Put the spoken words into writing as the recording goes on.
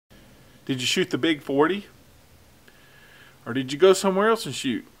Did you shoot the big 40? Or did you go somewhere else and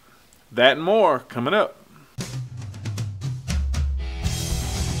shoot? That and more coming up.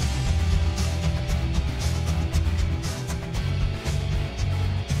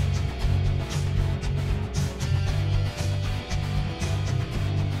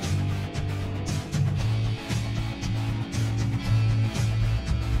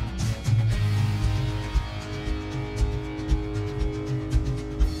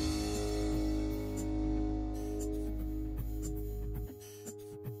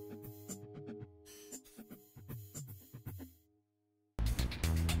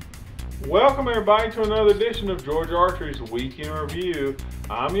 Welcome everybody to another edition of Georgia Archery's Week in Review.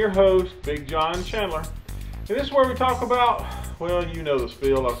 I'm your host, Big John Chandler. And this is where we talk about, well, you know the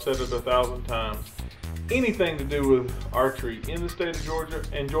spiel, I've said it 1,000 times. Anything to do with archery in the state of Georgia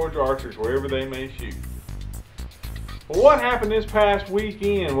and Georgia archers, wherever they may shoot. Well, what happened this past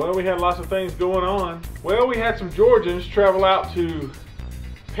weekend? Well, we had lots of things going on. Well, we had some Georgians travel out to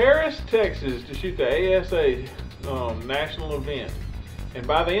Paris, Texas to shoot the ASA national event. And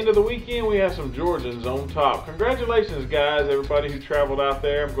by the end of the weekend, we have some Georgians on top. Congratulations, guys, everybody who traveled out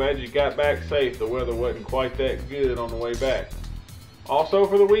there. I'm glad you got back safe. The weather wasn't quite that good on the way back. Also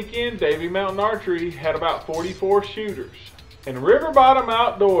for the weekend, Davy Mountain Archery had about 44 shooters. And River Bottom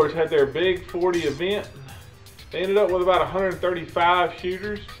Outdoors had their big 40 event. They ended up with about 135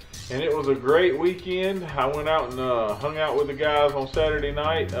 shooters. And it was a great weekend. I went out and hung out with the guys on Saturday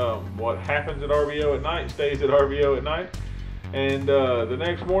night. What happens at RBO at night stays at RBO at night. And the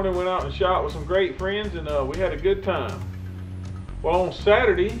next morning went out and shot with some great friends, and we had a good time. Well, on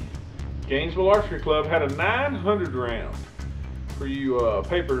Saturday, Gainesville Archery Club had a 900 round for you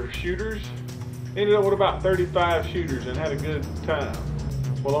paper shooters. Ended up with about 35 shooters and had a good time.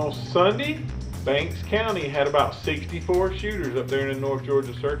 Well, on Sunday, Banks County had about 64 shooters up there in the North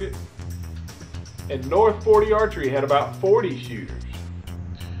Georgia circuit. And North 40 Archery had about 40 shooters.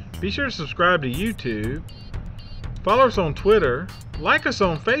 Be sure to subscribe to YouTube. Follow us on Twitter, like us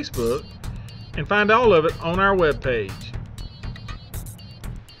on Facebook, and find all of it on our webpage.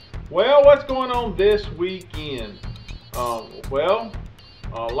 Well, what's going on this weekend? Well,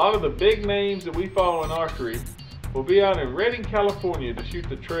 a lot of the big names that we follow in archery will be out in Redding, California to shoot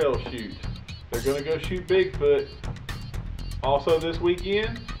the trail shoot. They're going to go shoot Bigfoot. Also this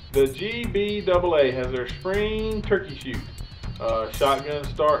weekend, the GBAA has their spring turkey shoot. Shotguns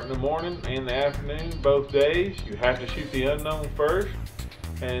start in the morning and the afternoon, both days. You have to shoot the unknown first,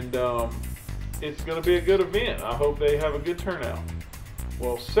 and it's going to be a good event. I hope they have a good turnout.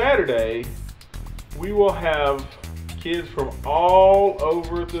 Well, Saturday, we will have kids from all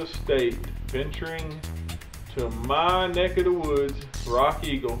over the state venturing to my neck of the woods, Rock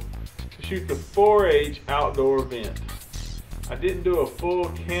Eagle, to shoot the 4-H outdoor event. I didn't do a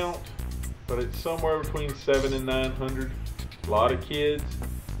full count, but it's somewhere between 700 and 900. A lot of kids,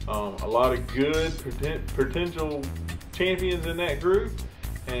 a lot of good potential champions in that group,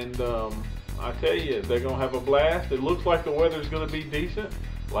 and I tell you, they're going to have a blast. It looks like the weather's going to be decent.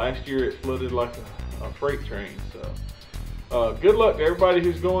 Last year it flooded like a freight train, so good luck to everybody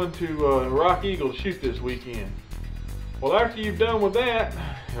who's going to Rock Eagle to shoot this weekend. Well, after you've done with that,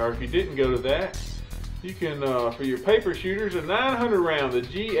 or if you didn't go to that, you can, for your paper shooters, a 900 round. The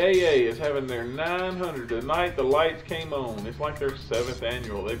GAA is having their 900 the night the lights came on. It's like their 7th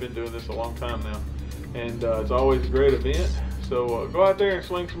annual. They've been doing this a long time now. And it's always a great event. So go out there and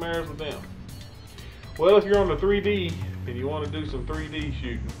sling some arrows with them. Well, if you're on the 3D and you want to do some 3D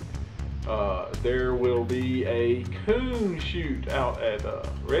shooting, there will be a coon shoot out at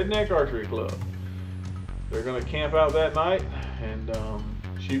Redneck Archery Club. They're going to camp out that night and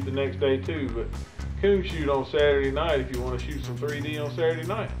shoot the next day too. But coon shoot on Saturday night if you want to shoot some 3D on Saturday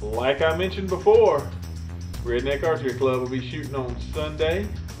night. Like I mentioned before, Redneck Archery Club will be shooting on Sunday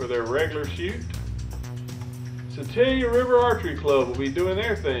for their regular shoot. Cecilia River Archery Club will be doing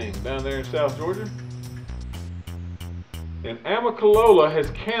their thing down there in South Georgia. And Amacalola has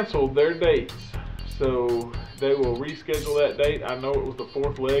canceled their dates, so they will reschedule that date. I know it was the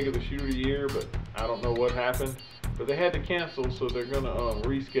 4th leg of the shoot of the year, but I don't know what happened. But they had to cancel, so they're going to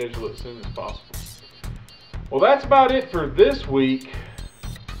reschedule it as soon as possible. Well, that's about it for this week.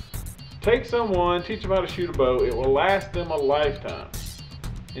 Take someone, teach them how to shoot a bow. It will last them a lifetime.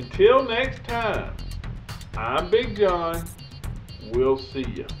 Until next time, I'm Big John. We'll see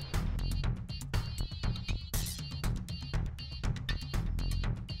ya.